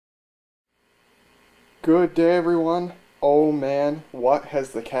Good day, everyone. Oh man, what has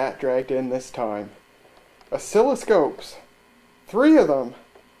the cat dragged in this time? Oscilloscopes! 3 of them!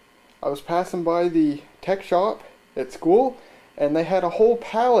 I was passing by the tech shop at school, and they had a whole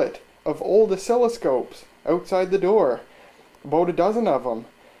pallet of old oscilloscopes outside the door. About a dozen of them.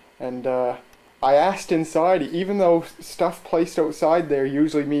 And I asked inside, even though stuff placed outside there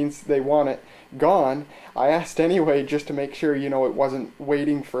usually means they want it gone, I asked anyway just to make sure, it wasn't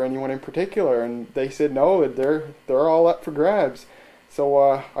waiting for anyone in particular, and they said no, they're all up for grabs.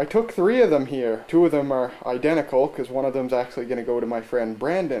 So I took 3 of them here. 2 of them are identical because one of them's actually going to go to my friend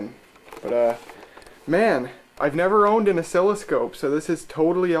Brandon. But man, I've never owned an oscilloscope, so this is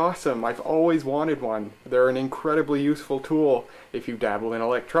totally awesome. I've always wanted one. They're an incredibly useful tool if you dabble in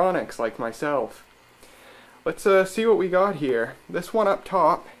electronics like myself. Let's see what we got here. This one up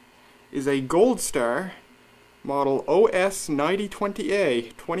top is a Gold Star model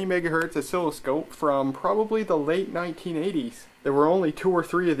OS9020A 20 megahertz oscilloscope from probably the late 1980s. There were only 2 or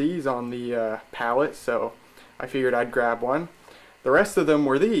 3 of these on the pallet, so I figured I'd grab one. The rest of them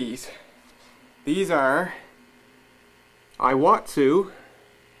were these. These are Iwatsu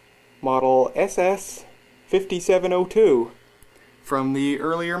model SS5702 from the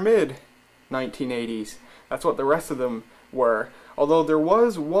earlier mid 1980s. That's what the rest of them were. Although there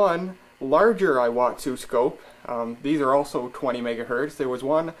was one larger Iwatsu scope. These are also 20 megahertz. There was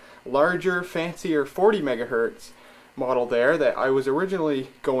one larger, fancier 40 megahertz model there that I was originally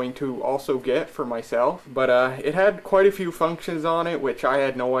going to also get for myself, but it had quite a few functions on it which I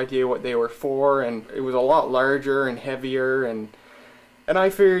had no idea what they were for, and it was a lot larger and heavier, and I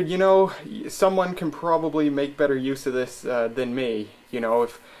figured, someone can probably make better use of this than me.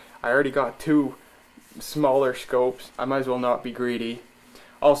 If I already got 2 smaller scopes, I might as well not be greedy.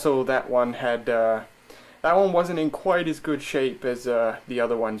 Also, that one wasn't in quite as good shape as the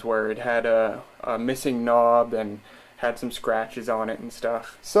other ones were. It had a missing knob and had some scratches on it and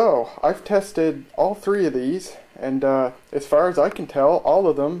stuff. So, I've tested all 3 of these, and as far as I can tell, all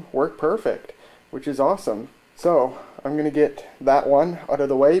of them work perfect, which is awesome. So, I'm going to get that one out of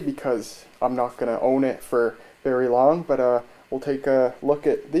the way because I'm not going to own it for very long, but we'll take a look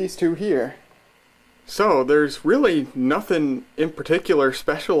at these 2 here. So, there's really nothing in particular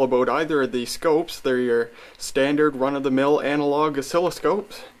special about either of these scopes. They're your standard run-of-the-mill analog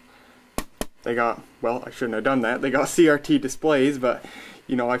oscilloscopes. They got, well, I shouldn't have done that. They got CRT displays, but,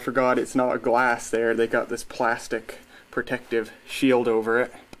 I forgot it's not glass there. They got this plastic protective shield over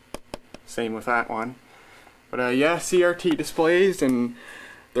it. Same with that one. But yeah, CRT displays, and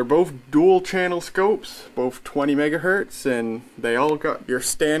they're both dual channel scopes, both 20 megahertz, and they all got your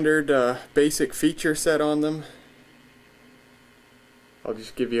standard basic feature set on them. I'll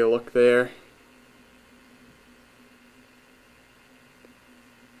just give you a look there.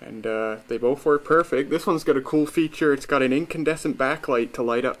 And they both work perfect. This one's got a cool feature. It's got an incandescent backlight to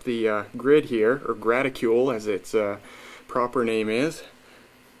light up the grid here, or graticule as its proper name is.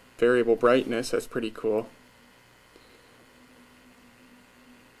 Variable brightness, that's pretty cool.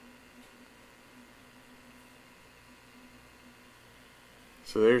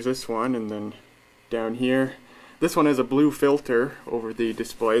 So there's this one, and then down here, this one has a blue filter over the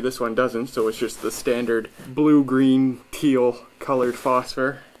display. This one doesn't, so it's just the standard blue, green, teal colored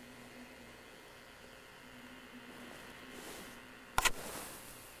phosphor.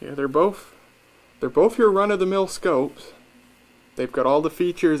 Yeah, they're both your run-of-the-mill scopes. They've got all the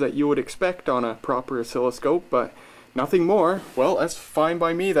features that you would expect on a proper oscilloscope, but nothing more. Well, that's fine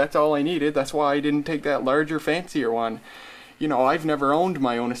by me. That's all I needed. That's why I didn't take that larger, fancier one. I've never owned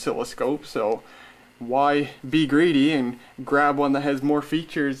my own oscilloscope, so why be greedy and grab one that has more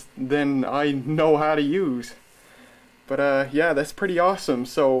features than I know how to use? But yeah, that's pretty awesome.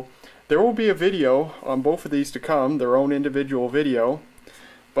 So there will be a video on both of these to come, their own individual video.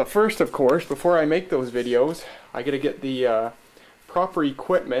 But first, of course, before I make those videos, I gotta get the proper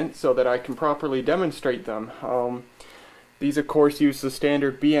equipment so that I can properly demonstrate them. These, of course, use the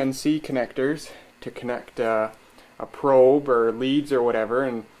standard BNC connectors to connect a probe or leads or whatever,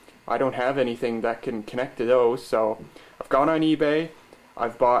 and I don't have anything that can connect to those, so I've gone on eBay,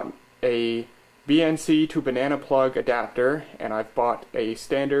 I've bought a BNC to banana plug adapter, and I've bought a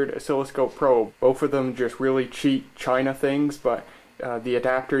standard oscilloscope probe. Both of them just really cheap China things, but the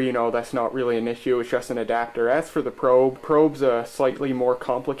adapter, that's not really an issue. It's just an adapter. As for the probe's a slightly more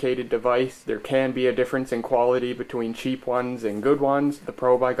complicated device. There can be a difference in quality between cheap ones and good ones. The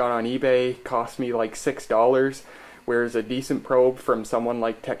probe I got on eBay cost me like $6, whereas a decent probe from someone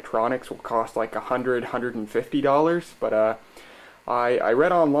like Tektronix will cost like $100, $150. But I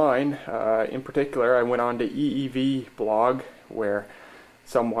read online, in particular, I went on to EEV blog, where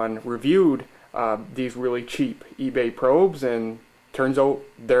someone reviewed these really cheap eBay probes, and turns out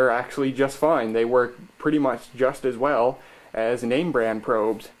they're actually just fine. They work pretty much just as well as name brand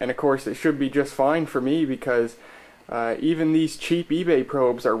probes. And of course it should be just fine for me, because even these cheap eBay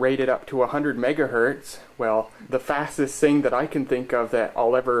probes are rated up to 100 megahertz. Well, the fastest thing that I can think of that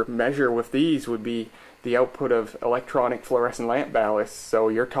I'll ever measure with these would be the output of electronic fluorescent lamp ballasts. So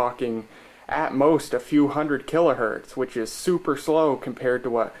you're talking at most a few hundred kilohertz, which is super slow compared to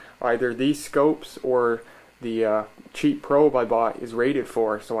what either these scopes or the cheap probe I bought is rated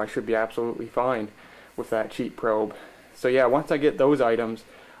for. So I should be absolutely fine with that cheap probe. So yeah, once I get those items,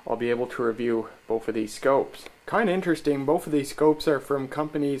 I'll be able to review both of these scopes. Kind of interesting, both of these scopes are from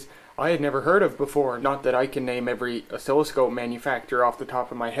companies I had never heard of before. Not that I can name every oscilloscope manufacturer off the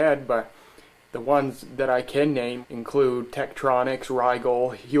top of my head, but the ones that I can name include Tektronix,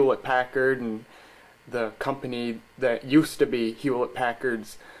 Rigol, Hewlett-Packard, and the company that used to be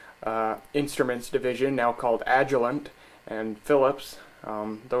Hewlett-Packard's instruments division, now called Agilent, and Philips.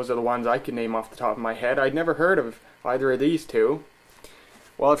 Those are the ones I can name off the top of my head. I'd never heard of either of these two.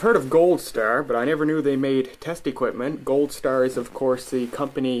 Well, I've heard of Gold Star, but I never knew they made test equipment. Gold Star is, of course, the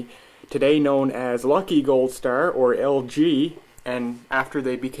company today known as Lucky Gold Star, or LG, and after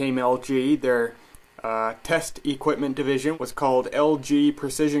they became LG, their test equipment division was called LG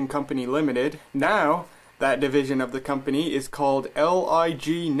Precision Company Limited. Now, that division of the company is called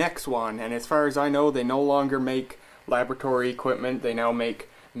LIG Next One, and as far as I know, they no longer make laboratory equipment. They now make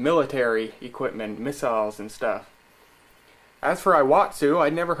military equipment, missiles and stuff. As for Iwatsu,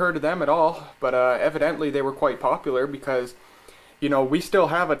 I'd never heard of them at all, but evidently they were quite popular because, you know, we still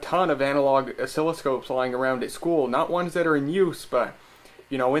have a ton of analog oscilloscopes lying around at school. Not ones that are in use, but,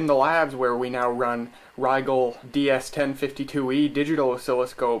 you know, in the labs where we now run Rigol DS1052E digital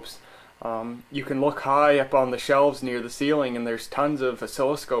oscilloscopes. You can look high up on the shelves near the ceiling, and there's tons of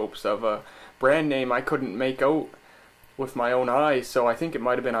oscilloscopes of a brand name I couldn't make out with my own eyes, so I think it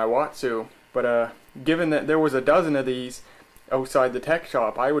might have been Iwatsu. But given that there was a dozen of these outside the tech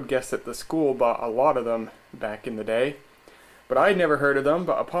shop, I would guess that the school bought a lot of them back in the day. But I'd never heard of them,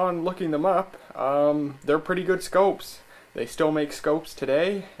 but upon looking them up, they're pretty good scopes. They still make scopes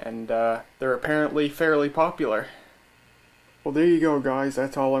today, and they're apparently fairly popular. Well, there you go, guys.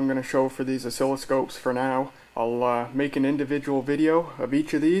 That's all I'm going to show for these oscilloscopes for now. I'll make an individual video of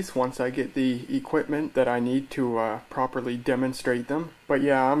each of these once I get the equipment that I need to properly demonstrate them. But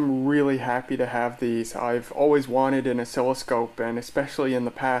yeah, I'm really happy to have these. I've always wanted an oscilloscope, and especially in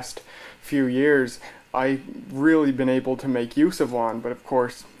the past few years, I've really been able to make use of one. But of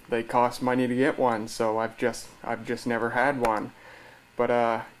course, they cost money to get one, so I've just never had one.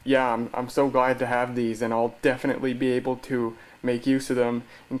 But yeah, I'm so glad to have these, and I'll definitely be able to make use of them,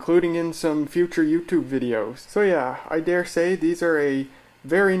 including in some future YouTube videos. So yeah, I dare say these are a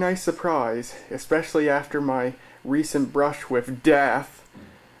very nice surprise, especially after my recent brush with death.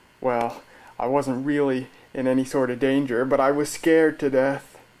 Well, I wasn't really in any sort of danger, but I was scared to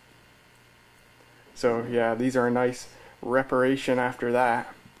death. So yeah, these are a nice reparation after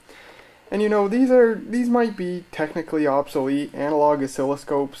that. And you know, these might be technically obsolete. Analog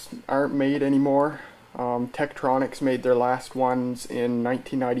oscilloscopes aren't made anymore. Tektronix made their last ones in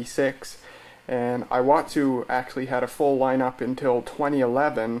 1996, and Iwatsu actually had a full lineup until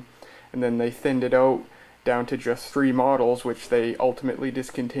 2011, and then they thinned it out down to just 3 models, which they ultimately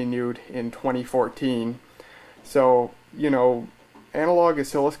discontinued in 2014. So, you know, analog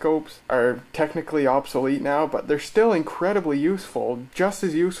oscilloscopes are technically obsolete now, but they're still incredibly useful, just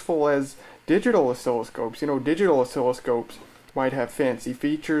as useful as digital oscilloscopes. You know, digital oscilloscopes might have fancy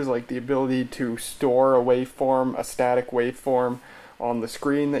features like the ability to store a waveform, a static waveform, on the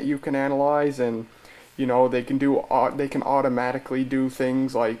screen that you can analyze, and you know, they can automatically do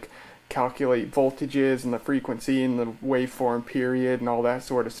things like calculate voltages and the frequency and the waveform period and all that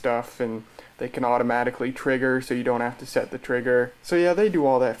sort of stuff, and they can automatically trigger so you don't have to set the trigger. So yeah, they do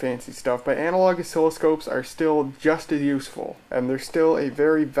all that fancy stuff, but analog oscilloscopes are still just as useful, and they're still a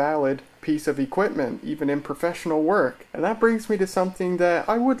very valid piece of equipment, even in professional work. And that brings me to something that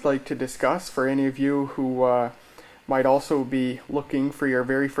I would like to discuss for any of you who might also be looking for your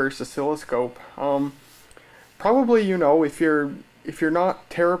very first oscilloscope. Probably, you know, if you're not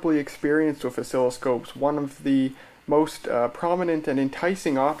terribly experienced with oscilloscopes, one of the most prominent and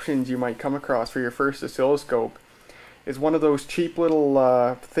enticing options you might come across for your first oscilloscope is one of those cheap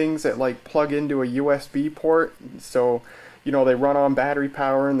little things that like plug into a USB port. So, you know, they run on battery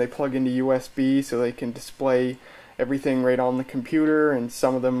power and they plug into USB so they can display everything right on the computer, and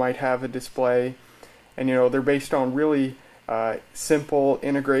some of them might have a display. And you know, they're based on really simple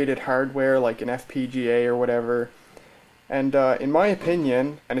integrated hardware like an FPGA or whatever. And in my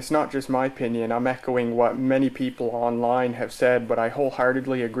opinion, and it's not just my opinion, I'm echoing what many people online have said, but I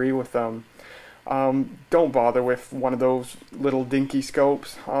wholeheartedly agree with them. Don't bother with one of those little dinky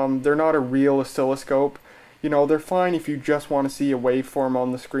scopes. They're not a real oscilloscope. You know, they're fine if you just want to see a waveform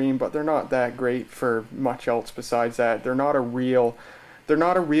on the screen, but they're not that great for much else besides that. They're not a real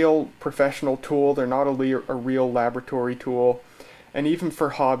professional tool. They're not a real laboratory tool. And even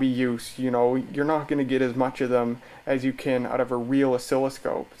for hobby use, you know, you're not going to get as much of them as you can out of a real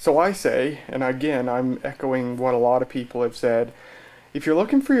oscilloscope. So I say, and again, I'm echoing what a lot of people have said, if you're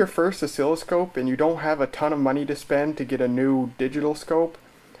looking for your first oscilloscope and you don't have a ton of money to spend to get a new digital scope,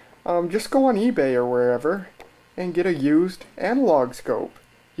 just go on eBay or wherever and get a used analog scope.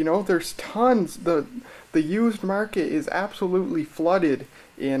 You know, there's tons. The used market is absolutely flooded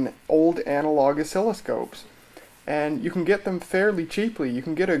in old analog oscilloscopes. And you can get them fairly cheaply. You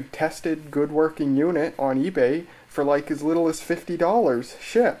can get a tested, good working unit on eBay for like as little as $50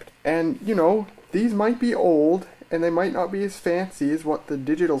 shipped. And, you know, these might be old and they might not be as fancy as what the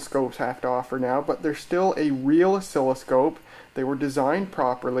digital scopes have to offer now, but they're still a real oscilloscope. They were designed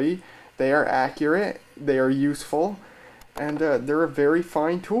properly, they are accurate, they are useful, and they're a very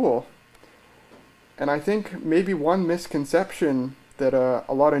fine tool. And I think maybe one misconception that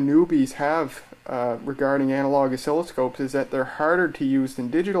a lot of newbies have regarding analog oscilloscopes is that they're harder to use than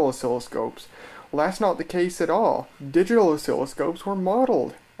digital oscilloscopes. Well, that's not the case at all. Digital oscilloscopes were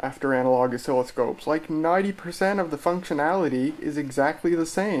modeled after analog oscilloscopes. Like 90% of the functionality is exactly the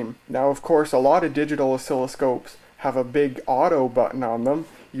same. Now, of course, a lot of digital oscilloscopes have a big auto button on them.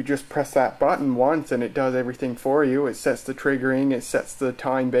 You just press that button once and it does everything for you. It sets the triggering, it sets the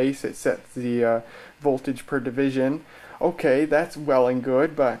time base, it sets the voltage per division. Okay, that's well and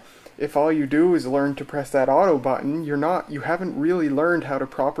good, but if all you do is learn to press that auto button, you haven't really learned how to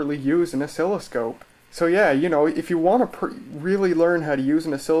properly use an oscilloscope. So yeah, you know, if you want to really learn how to use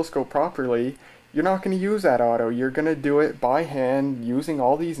an oscilloscope properly, you're not going to use that auto. You're going to do it by hand using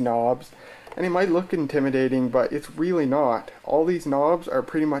all these knobs. And it might look intimidating, but it's really not. All these knobs are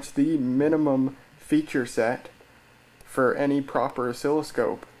pretty much the minimum feature set for any proper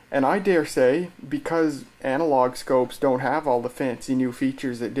oscilloscope. And I dare say, because analog scopes don't have all the fancy new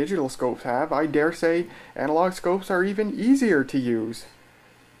features that digital scopes have, I dare say analog scopes are even easier to use.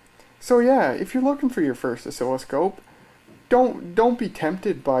 So yeah, if you're looking for your first oscilloscope, don't be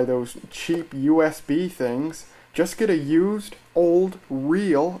tempted by those cheap USB things. Just get a used, old,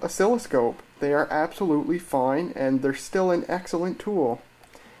 real oscilloscope. They are absolutely fine, and they're still an excellent tool.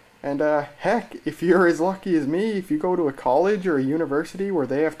 And heck, if you're as lucky as me, if you go to a college or a university where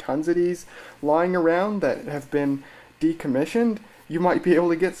they have tons of these lying around that have been decommissioned, you might be able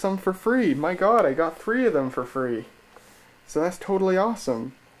to get some for free. My God, I got 3 of them for free. So that's totally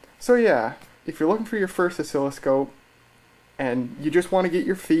awesome. So yeah, if you're looking for your first oscilloscope, and you just want to get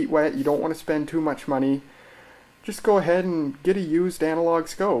your feet wet, you don't want to spend too much money, just go ahead and get a used analog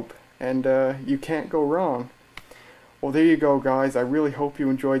scope, and you can't go wrong. Well, there you go, guys. I really hope you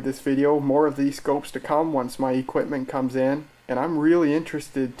enjoyed this video. More of these scopes to come once my equipment comes in. And I'm really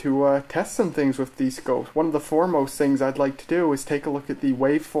interested to test some things with these scopes. One of the foremost things I'd like to do is take a look at the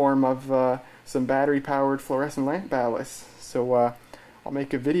waveform of some battery-powered fluorescent lamp ballasts. So I'll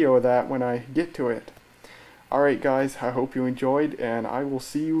make a video of that when I get to it. Alright guys, I hope you enjoyed, and I will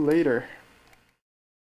see you later.